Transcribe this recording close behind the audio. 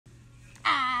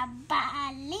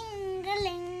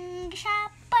Shabba-ling-a-ling,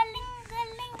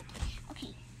 shabba-ling-a-ling.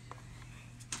 Okay.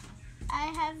 I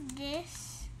have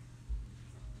this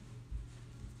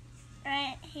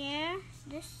right here.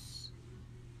 This.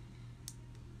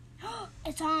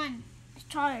 It's on. It's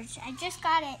charged. I just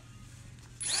got it.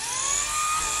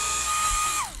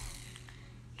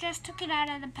 Just took it out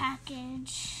of the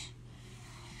package.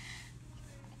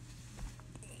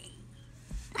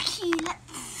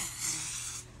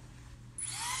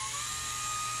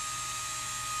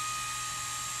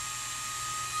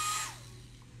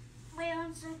 Wait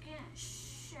 1 second. Okay.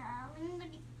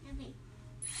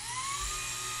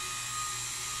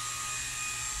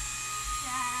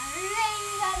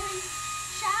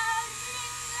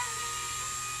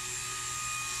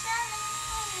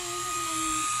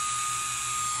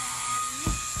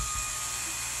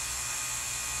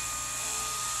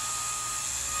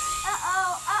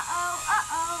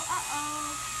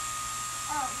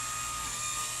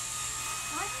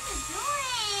 What is it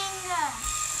doing?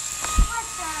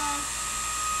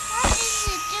 What is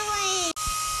it doing?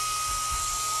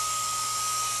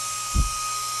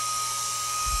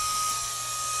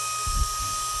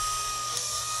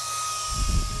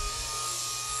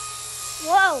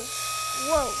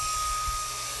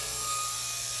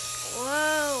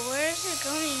 Whoa, where is it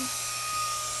going?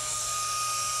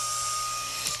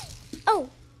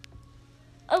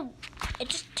 Oh, it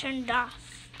just turned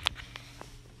off.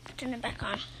 Turn it back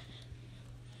on.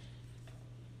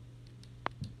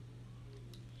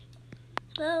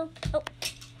 Hello?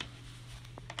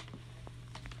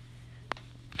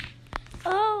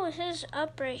 Oh, it says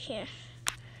up right here.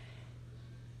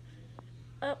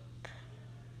 Up.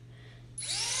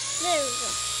 There we go.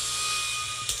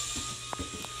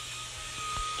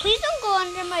 Please don't go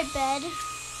under my bed.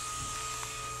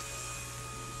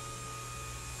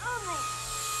 Oh my.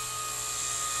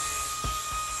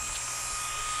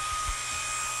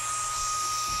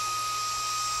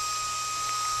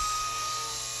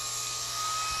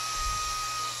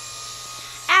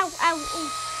 Ow.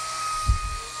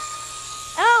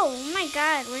 Oh my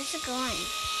God, where's it going?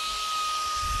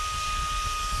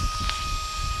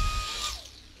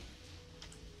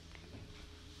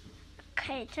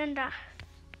 Okay, turned off.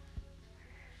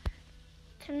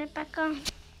 Turn it back on.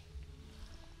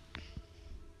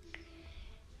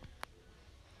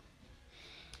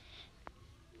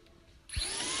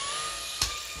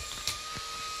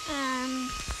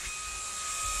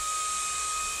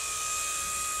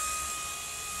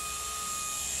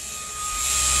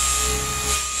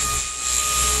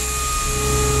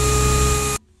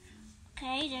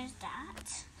 Okay, there's that.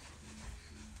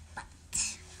 But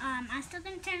I'm still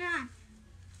gonna turn it on.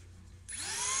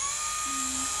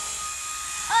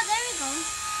 Oh, there we go.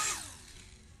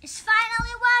 It's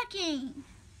finally working.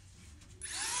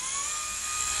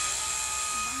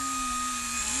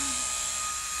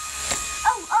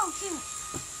 Oh, shoot.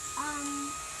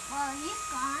 Well, he's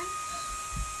gone.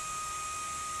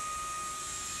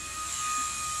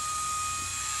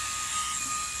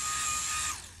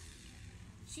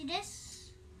 See this?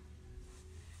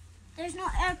 There's no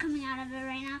air coming out of it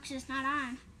right now because it's not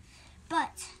on.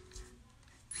 But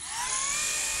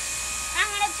I'm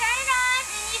going to turn it on,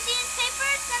 and you see this paper?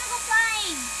 It's going to go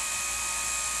flying.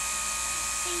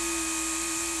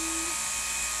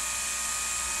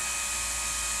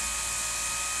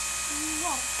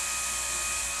 Whoa.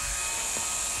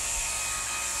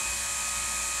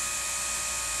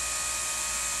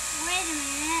 Wait a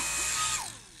minute.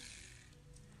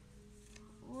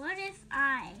 What if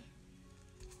I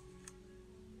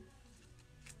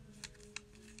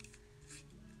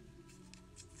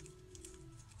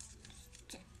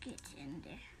stick it in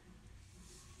there?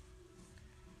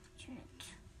 Turn it.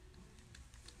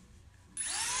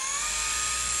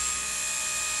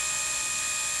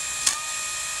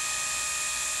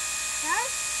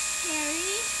 That's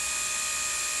scary.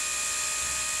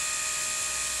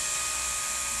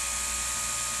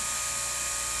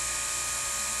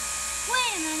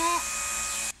 Wait a minute.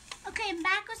 Okay, I'm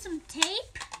back with some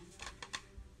tape.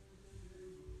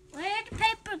 Where'd the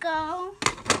paper go?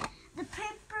 The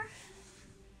paper.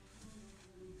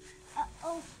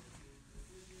 Uh-oh.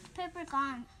 Paper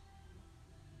gone.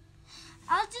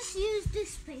 I'll just use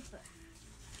this paper.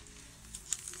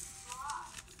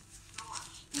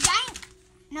 Yank.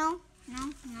 No.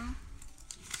 Yank.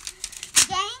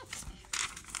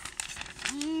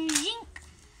 Zink.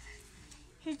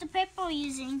 Here's the paper we're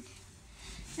using.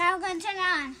 Now we're going to turn it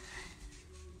on.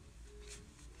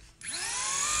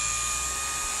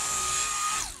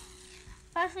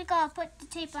 First we gotta put the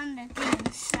tape on the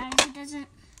thing so it doesn't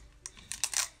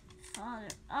fall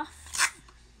off.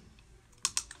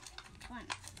 Come on.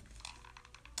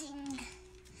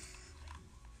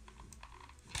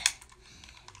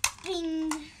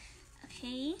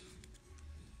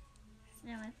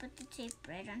 tape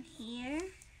right on here.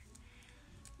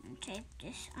 And tape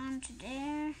this onto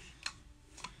there.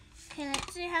 Okay,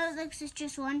 let's see how it looks. It's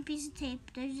just one piece of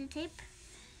tape. There's the tape.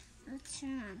 Let's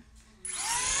turn it on.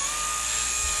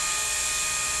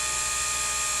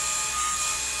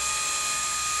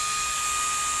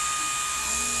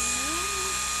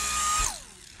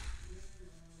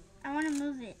 I want to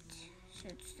move it so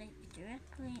it's like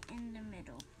directly in the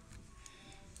middle.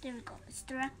 There we go. It's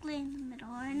directly in the middle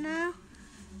right now.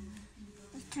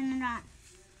 Let's turn it on.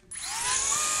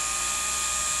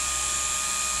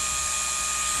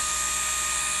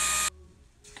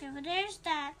 Okay, well there's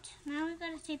that. Now we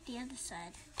gotta tape the other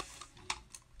side.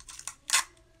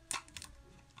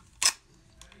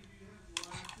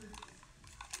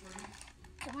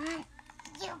 Come on,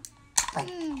 you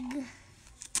pig.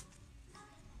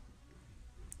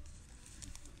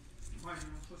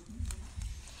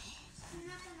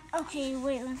 Okay,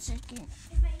 wait 1 second.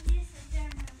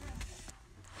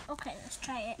 Okay, let's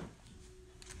try it.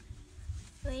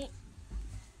 Wait.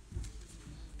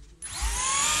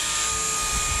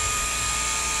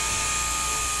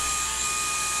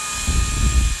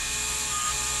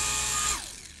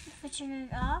 If I turn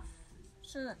it off,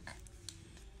 so look.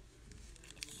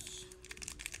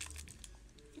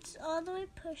 It's all the way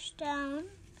pushed down.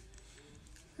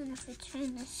 And if I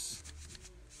turn this,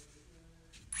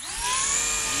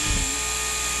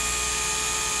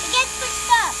 it gets pushed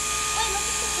up. Wait, look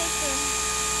at the paper.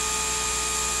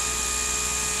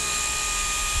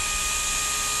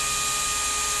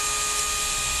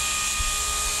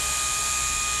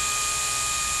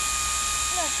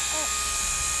 Look,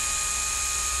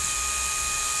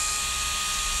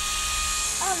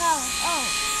 oh no, oh.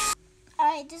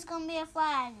 Alright, this is gonna be a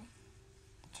flag.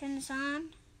 Turn this on.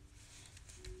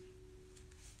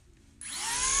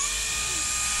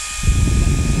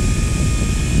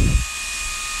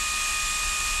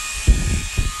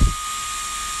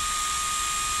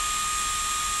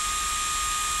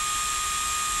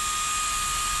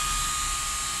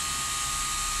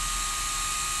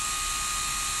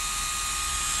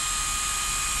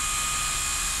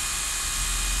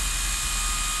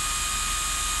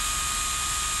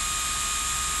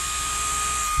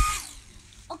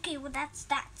 Okay, well that's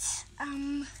that.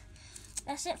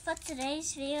 That's it for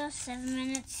today's video. 7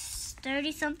 minutes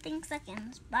 30 something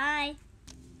seconds. Bye.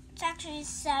 It's actually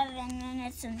 7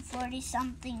 minutes and 40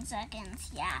 something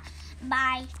seconds. Yeah.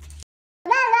 Bye.